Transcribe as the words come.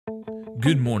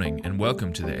Good morning and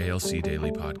welcome to the ALC Daily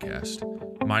Podcast.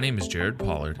 My name is Jared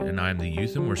Pollard and I am the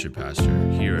Youth and Worship Pastor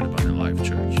here at Abundant Life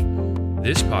Church.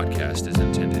 This podcast is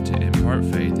intended to impart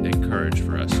faith and courage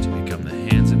for us to become the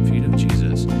hands and feet of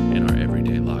Jesus in our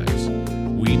everyday lives.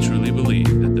 We truly believe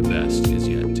that the best is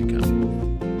yet to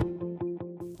come.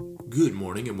 Good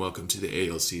morning and welcome to the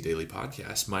ALC Daily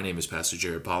Podcast. My name is Pastor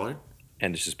Jared Pollard.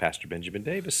 And this is Pastor Benjamin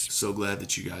Davis. So glad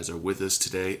that you guys are with us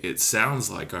today. It sounds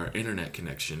like our internet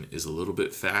connection is a little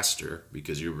bit faster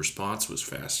because your response was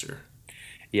faster.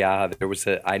 Yeah,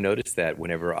 I noticed that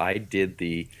whenever I did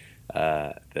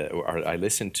I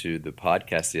listened to the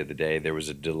podcast the other day, there was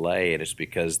a delay, and it's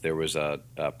because there was a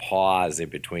pause in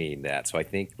between that. So I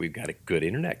think we've got a good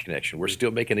internet connection. We're still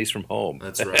making these from home.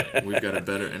 That's right. We've got a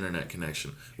better internet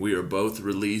connection. We are both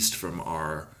released from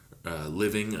our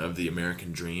living of the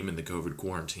American dream in the COVID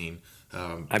quarantine.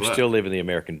 I'm still living the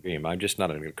American dream. I'm just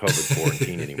not in a COVID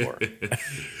quarantine anymore.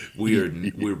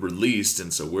 We're released,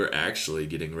 and so we're actually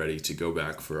getting ready to go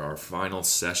back for our final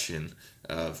session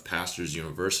of Pastors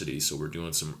University. So we're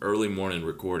doing some early morning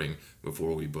recording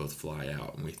before we both fly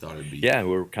out, and we thought it'd be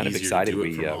we're kind of excited.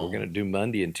 We're going to do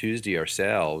Monday and Tuesday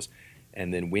ourselves.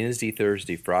 And then Wednesday,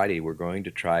 Thursday, Friday, we're going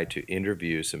to try to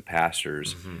interview some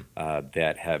pastors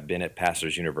that have been at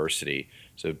Pastors University.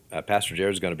 So Pastor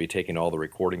Jared's going to be taking all the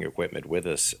recording equipment with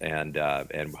us, and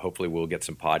hopefully we'll get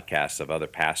some podcasts of other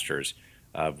pastors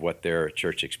of what their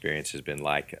church experience has been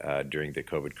like during the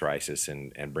COVID crisis,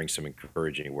 and bring some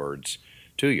encouraging words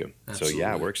to you. Absolutely.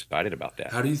 So we're excited about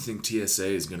that. How do you think TSA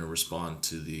is going to respond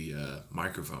to the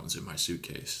microphones in my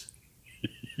suitcase?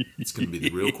 It's going to be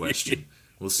the real question.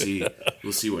 We'll see.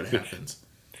 We'll see what happens.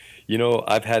 You know,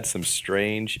 I've had some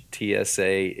strange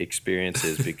TSA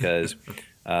experiences because,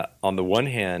 on the one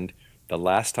hand, the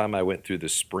last time I went through the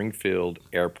Springfield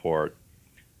airport,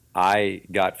 I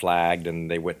got flagged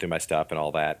and they went through my stuff and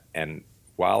all that. And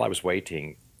while I was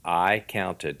waiting, I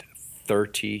counted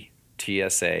 30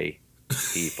 TSA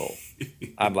people.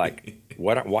 I'm like,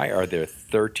 why are there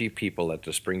 30 people at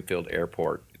the Springfield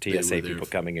airport? TSA people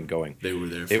coming and going. They were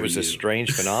there for It was a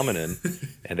strange phenomenon,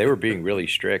 and they were being really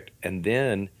strict. And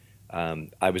then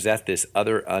I was at this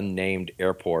other unnamed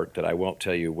airport that I won't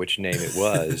tell you which name it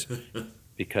was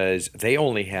because they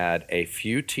only had a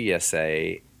few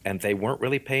TSA, and they weren't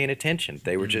really paying attention.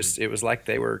 They were it was like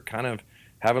they were kind of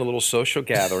having a little social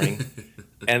gathering.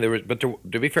 And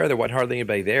to be fair, there wasn't hardly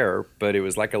anybody there, but it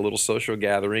was like a little social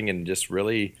gathering, and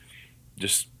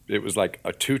it was like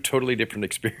two totally different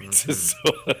experiences.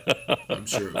 I'm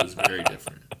sure it was very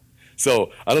different.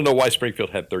 So I don't know why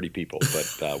Springfield had 30 people,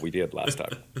 but we did last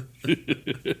time. Awesome.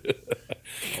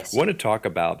 I want to talk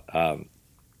about,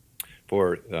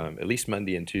 for at least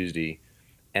Monday and Tuesday,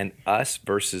 an us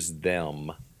versus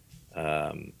them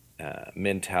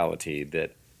mentality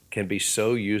that can be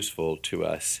so useful to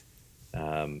us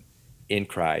in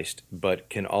Christ, but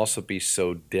can also be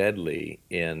so deadly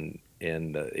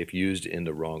if used in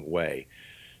the wrong way.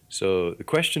 So the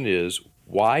question is,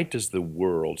 why does the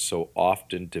world so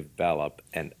often develop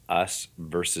an us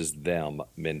versus them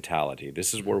mentality?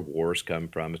 This is where wars come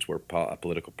from. It's where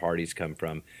political parties come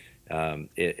from.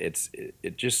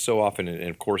 It just so often, and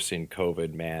of course in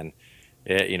COVID, man,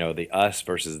 the us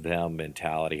versus them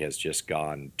mentality has just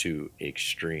gone to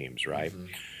extremes, right? Mm-hmm.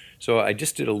 So I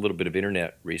just did a little bit of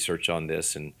internet research on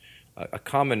this, and a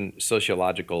common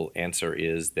sociological answer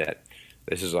is that,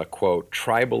 this is a quote,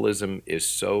 tribalism is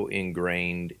so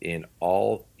ingrained in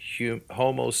all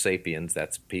Homo sapiens,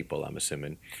 that's people I'm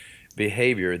assuming,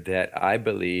 behavior that I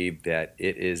believe that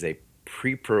it is a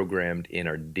pre-programmed in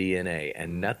our DNA,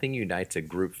 and nothing unites a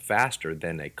group faster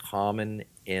than a common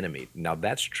enemy. Now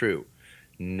that's true.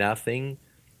 Nothing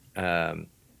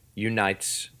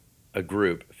unites a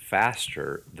group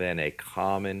faster than a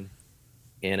common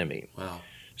enemy. Wow.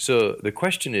 So the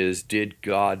question is, did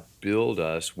God build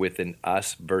us with an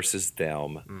us versus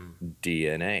them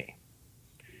DNA?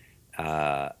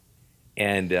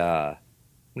 And I'm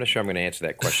not sure I'm going to answer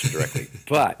that question directly,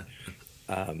 but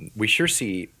we sure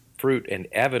see fruit and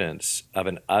evidence of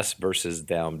an us versus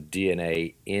them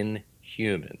DNA in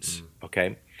humans,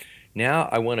 okay? Now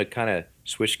I want to kind of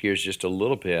switch gears just a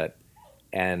little bit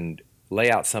and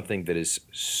lay out something that is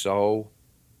so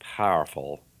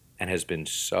powerful and has been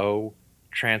so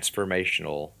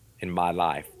transformational in my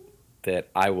life that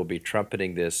I will be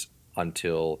trumpeting this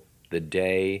until the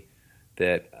day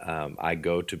that I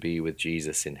go to be with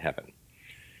Jesus in heaven.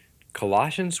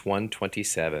 Colossians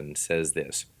 1:27 says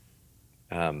this,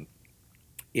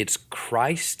 it's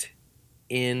Christ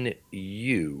in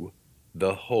you,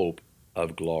 the hope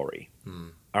of glory.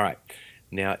 All right.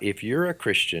 Now, if you're a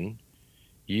Christian,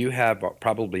 you have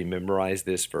probably memorized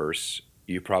this verse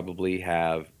You probably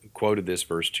have quoted this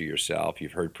verse to yourself.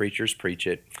 You've heard preachers preach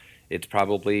it. It's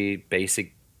probably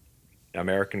basic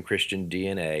American Christian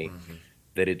DNA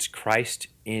that it's Christ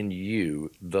in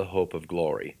you, the hope of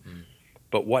glory.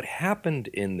 But what happened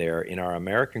in there in our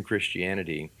American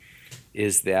Christianity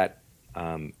is that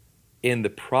in the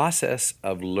process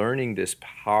of learning this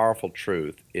powerful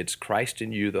truth, it's Christ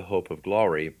in you, the hope of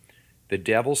glory, the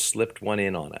devil slipped one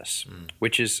in on us,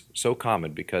 which is so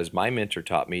common because my mentor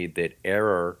taught me that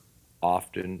error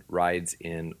often rides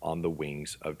in on the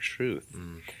wings of truth.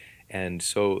 And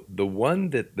so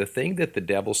the thing that the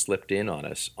devil slipped in on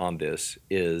us on this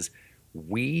is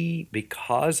we,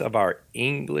 because of our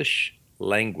English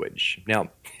language. Now,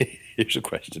 here's a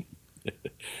question.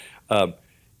 How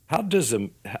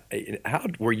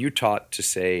were you taught to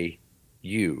say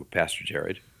you, Pastor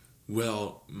Jared?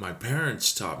 Well, my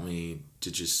parents taught me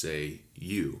to just say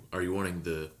you. Are you wanting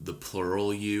the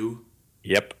plural you?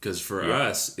 Yep. Because for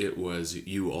us, it was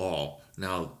you all.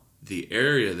 Now, the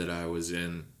area that I was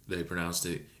in, they pronounced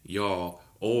it y'all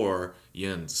or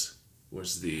yins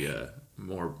was the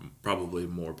probably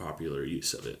more popular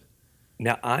use of it.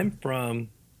 Now, I'm from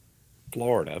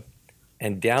Florida,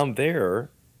 and down there,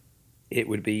 it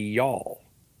would be y'all.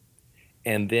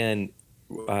 And then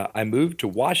I moved to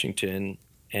Washington,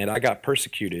 and I got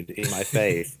persecuted in my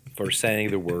faith for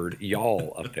saying the word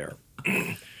y'all up there.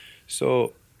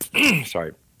 So,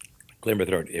 sorry, clear my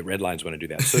throat. Red lines when I do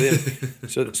that. So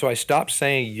then, so I stopped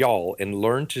saying y'all and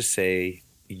learned to say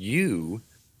you.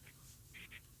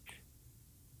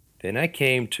 Then I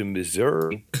came to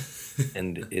Missouri,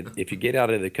 and if you get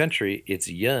out of the country, it's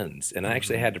yuns. And I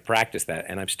actually had to practice that,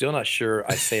 and I'm still not sure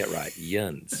I say it right.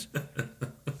 Yuns.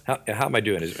 How am I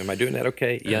doing? Am I doing that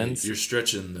okay? Yuns? You're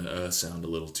stretching the sound a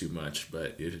little too much,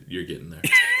 but you're getting there.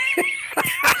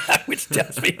 Which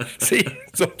tells me, see,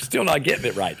 so I'm still not getting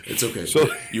it right. It's okay. So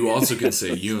you also can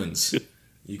say Ewans.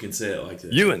 You can say it like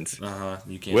that. Ewans.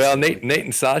 You can't. Well, Nate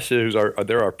and Sasha, who's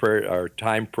our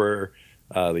time prayer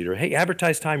leader. Hey,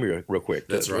 advertise time real quick.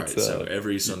 That's right. So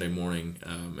every Sunday morning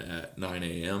at 9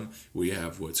 a.m., we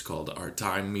have what's called our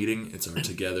time meeting. It's our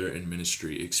Together in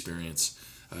Ministry experience.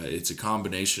 It's a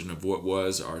combination of what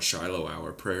was our Shiloh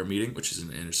Hour prayer meeting, which is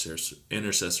an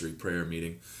intercessory prayer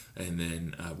meeting, and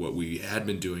then what we had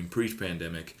been doing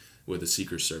pre-pandemic with a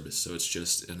seeker service. So it's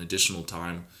just an additional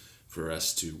time for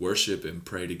us to worship and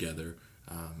pray together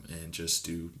and just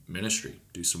do ministry,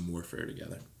 do some warfare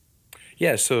together.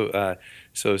 Yeah, so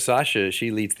Sasha, she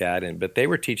leads that, but they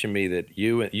were teaching me that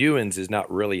Ewans is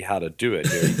not really how to do it.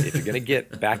 If you're going to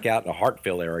get back out in the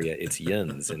Hartville area, it's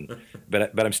yins,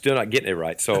 but I'm still not getting it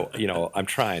right. So I'm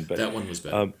trying. But that one was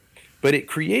better. But it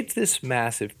creates this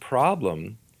massive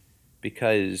problem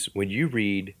because when you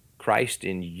read Christ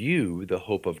in you, the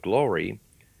hope of glory,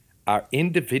 our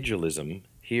individualism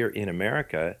here in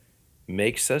America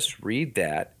makes us read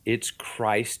that it's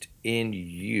Christ in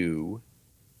you,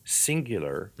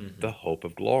 singular, the hope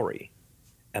of glory.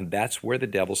 And that's where the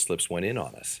devil slips one in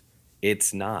on us.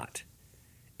 It's not.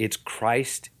 It's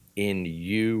Christ in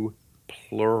you,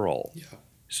 plural. Yeah.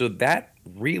 So that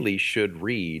really should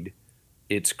read,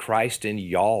 it's Christ in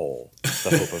y'all,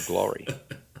 the hope of glory.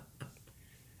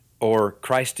 Or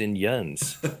Christ in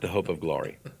yuns, the hope of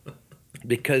glory.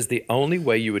 Because the only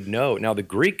way you would know, now the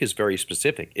Greek is very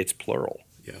specific, it's plural.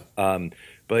 Yeah.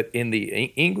 But in the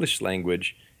English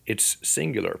language, it's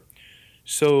singular.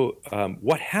 So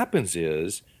what happens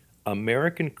is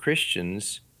American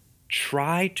Christians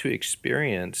try to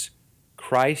experience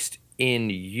Christ in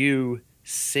you,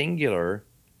 singular,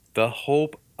 the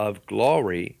hope of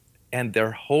glory, and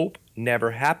their hope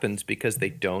never happens because they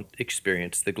don't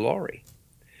experience the glory.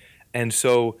 And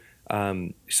so,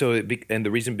 and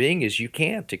the reason being is you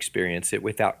can't experience it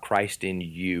without Christ in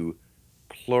you,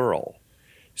 plural.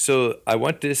 So I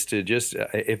want this to just,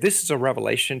 if this is a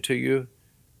revelation to you,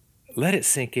 let it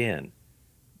sink in,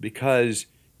 because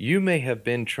you may have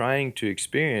been trying to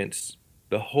experience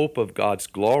the hope of God's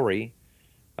glory,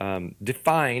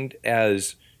 defined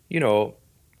as, maybe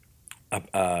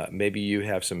you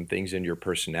have some things in your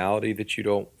personality that you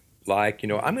don't like. I'm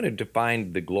going to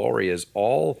define the glory as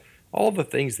all the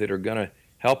things that are going to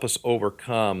help us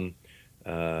overcome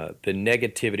the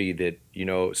negativity that,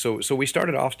 so we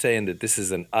started off saying that this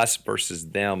is an us versus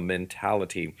them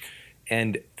mentality.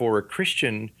 And for a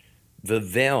Christian, the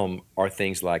them are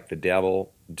things like the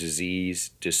devil, disease,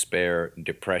 despair,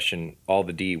 depression, all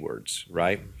the D words,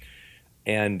 right?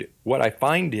 And what I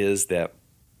find is that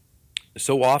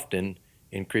so often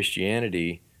in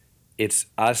Christianity, it's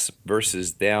us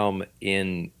versus them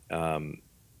in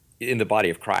the body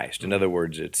of Christ. In other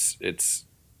words, it's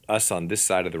us on this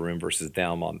side of the room versus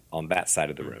them on that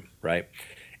side of the room, right?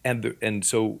 And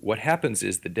so what happens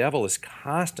is the devil is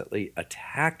constantly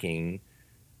attacking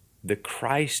the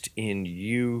Christ in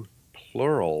you,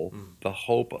 plural, the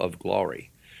hope of glory.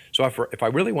 So if I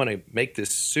really want to make this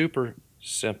super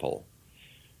simple,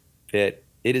 that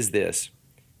it is this: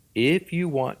 if you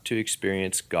want to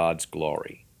experience God's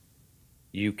glory,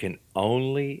 you can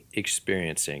only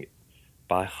experience it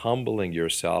by humbling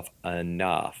yourself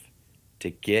enough to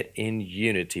get in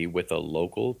unity with the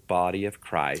local body of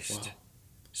Christ. Wow.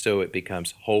 So it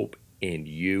becomes hope in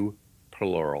you,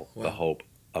 plural, Wow. the hope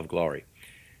of glory.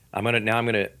 I'm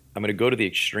gonna go to the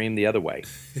extreme the other way.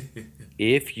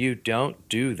 If you don't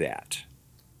do that,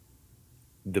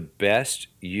 the best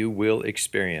you will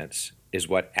experience is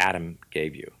what Adam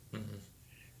gave you. Mm-hmm.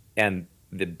 And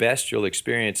the best you'll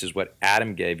experience is what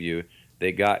Adam gave you.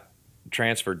 They got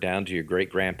transferred down to your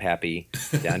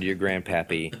great-grandpappy, down to your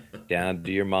grandpappy, down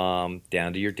to your mom,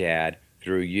 down to your dad,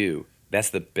 through you. That's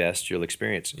the best you'll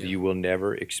experience. Yeah. You will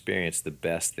never experience the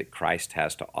best that Christ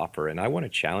has to offer. And I want to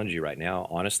challenge you right now,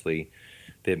 honestly,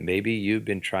 that maybe you've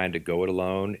been trying to go it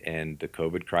alone and the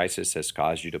COVID crisis has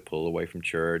caused you to pull away from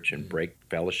church and break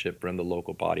fellowship from the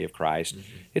local body of Christ.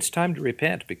 It's time to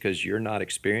repent because you're not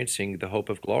experiencing the hope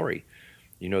of glory.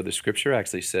 You know, the scripture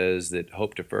actually says that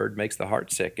hope deferred makes the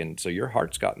heart sick, and so your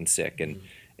heart's gotten sick.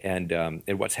 And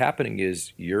what's happening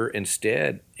is you're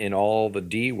instead in all the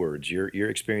D words.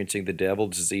 You're experiencing the devil,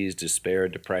 disease, despair,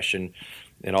 depression,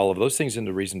 and all of those things. And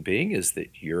the reason being is that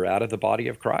you're out of the body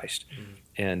of Christ.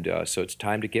 And so it's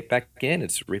time to get back in.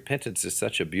 Repentance is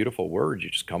such a beautiful word. You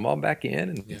just come on back in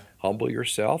and humble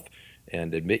yourself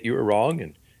and admit you were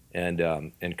wrong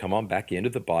and come on back into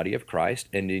the body of Christ.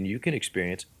 And then you can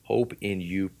experience hope in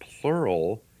you,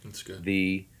 plural. That's good.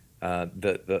 The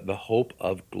hope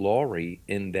of glory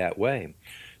in that way.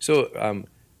 So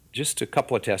just a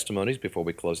couple of testimonies before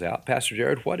we close out. Pastor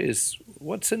Jared,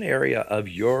 what's an area of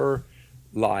your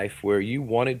life where you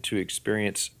wanted to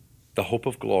experience the hope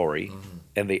of glory,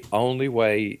 and the only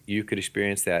way you could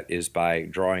experience that is by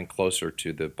drawing closer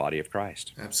to the body of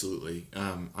Christ? Absolutely.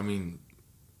 I mean,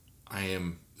 I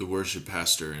am the worship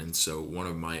pastor, and so one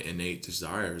of my innate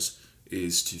desires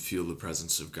is to feel the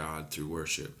presence of God through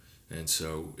worship. And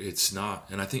so it's not,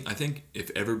 and I think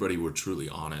if everybody were truly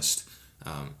honest,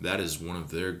 that is one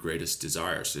of their greatest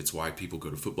desires. It's why people go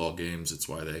to football games. It's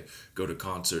why they go to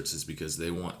concerts, is because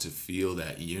they want to feel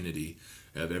that unity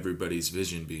of everybody's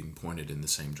vision being pointed in the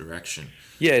same direction.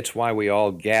 Yeah, it's why we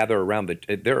all gather around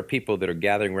there are people that are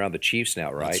gathering around the Chiefs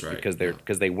now, right? That's right.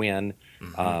 Because they win.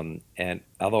 And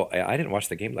although I didn't watch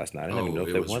the game last night, I don't even know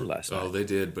if they won last night. Oh, they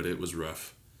did, but it was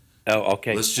rough. Oh,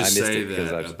 okay. Let's just I missed say it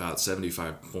that about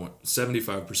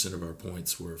 75% of our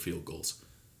points were field goals.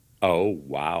 Oh,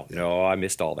 wow. Yeah. No, I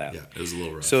missed all that. Yeah, it was a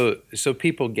little rough. So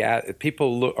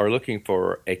people are looking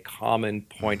for a common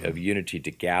point of unity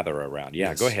to gather around. Yeah,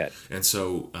 yes. Go ahead. And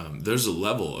so there's a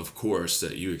level, of course,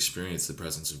 that you experience the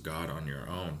presence of God on your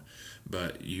own,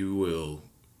 but the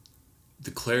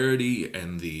clarity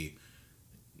and the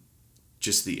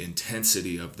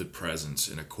intensity of the presence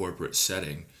in a corporate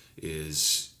setting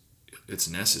it's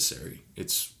necessary.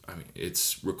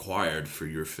 It's required for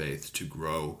your faith to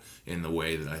grow in the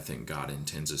way that I think God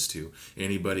intends us to.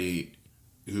 Anybody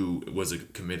who was a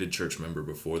committed church member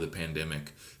before the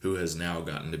pandemic, who has now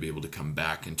gotten to be able to come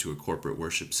back into a corporate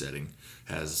worship setting,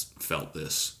 has felt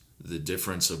this. The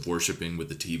difference of worshiping with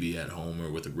the TV at home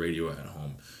or with the radio at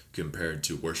home compared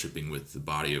to worshiping with the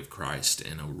body of Christ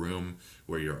in a room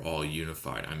where you're all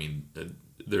unified. I mean,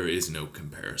 there is no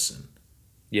comparison.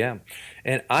 Yeah.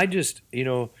 And I just,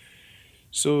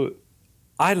 so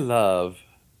I love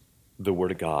the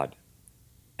Word of God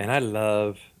and I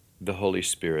love the Holy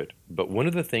Spirit. But one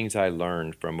of the things I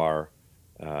learned from our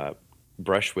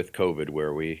brush with COVID,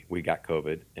 where we got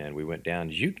COVID and we went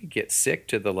down, you can get sick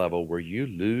to the level where you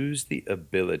lose the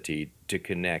ability to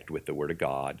connect with the Word of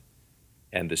God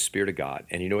and the Spirit of God.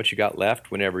 And you know what you got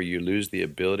left whenever you lose the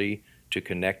ability to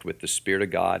connect with the Spirit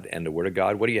of God and the Word of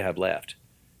God? What do you have left?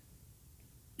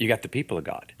 You got the people of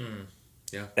God.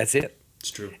 Yeah. That's it.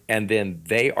 It's true. And then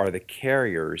they are the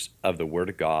carriers of the Word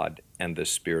of God and the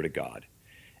Spirit of God.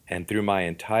 And through my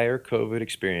entire COVID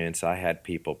experience, I had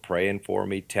people praying for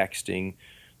me, texting.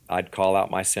 I'd call out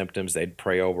my symptoms. They'd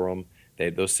pray over them.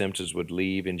 Those symptoms would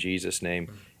leave in Jesus'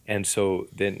 name. And so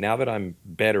then now that I'm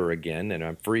better again and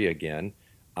I'm free again,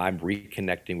 I'm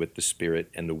reconnecting with the Spirit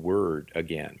and the Word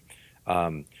again.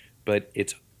 But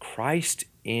it's Christ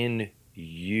in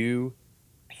you,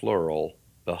 plural,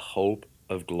 the hope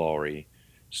of glory.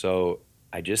 So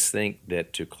I just think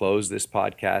that to close this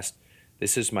podcast,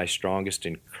 this is my strongest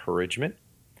encouragement.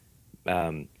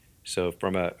 So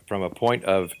from a point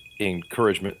of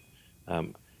encouragement,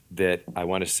 that I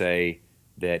want to say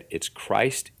that it's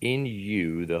Christ in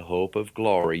you, the hope of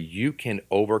glory. You can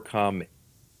overcome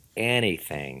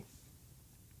anything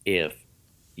if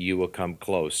you will come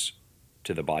close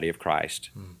to the body of Christ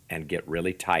and get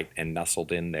really tight and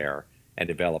nestled in there and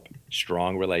develop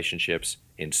strong relationships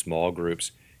in small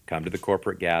groups, come to the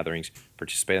corporate gatherings,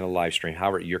 participate in the live stream.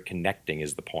 However, you're connecting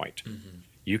is the point.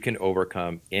 You can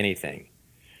overcome anything.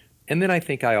 And then I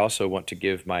think I also want to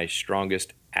give my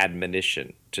strongest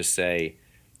admonition to say,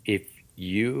 if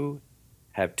you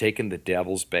have taken the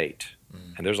devil's bait,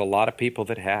 and there's a lot of people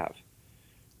that have,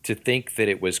 to think that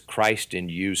it was Christ in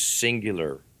you,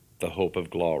 singular, the hope of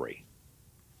glory,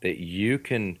 that you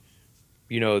can,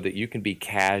 that you can be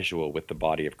casual with the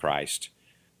body of Christ,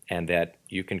 and that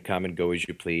you can come and go as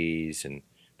you please, and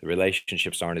the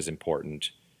relationships aren't as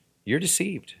important, you're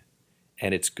deceived,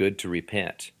 and it's good to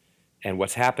repent. And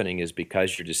what's happening is,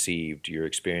 because you're deceived, you're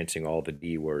experiencing all the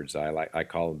D words. I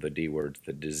call them the D words: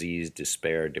 the disease,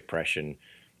 despair, depression.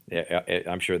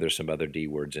 I'm sure there's some other D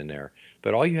words in there.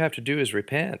 But all you have to do is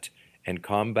repent and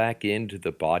come back into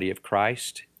the body of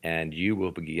Christ, and you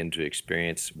will begin to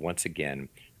experience once again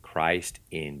Christ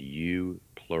in you,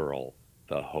 plural,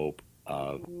 the hope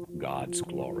of God's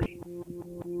glory.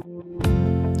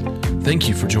 Thank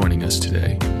you for joining us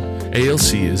today.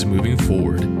 ALC is moving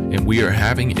forward, and we are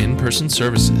having in-person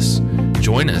services.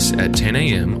 Join us at 10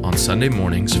 a.m. on Sunday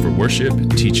mornings for worship,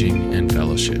 teaching, and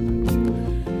fellowship.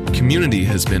 Community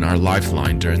has been our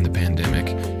lifeline during the pandemic,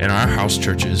 and our house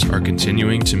churches are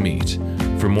continuing to meet.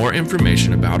 For more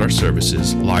information about our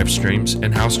services, live streams,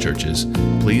 and house churches,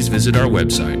 please visit our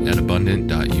website at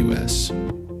abundant.us.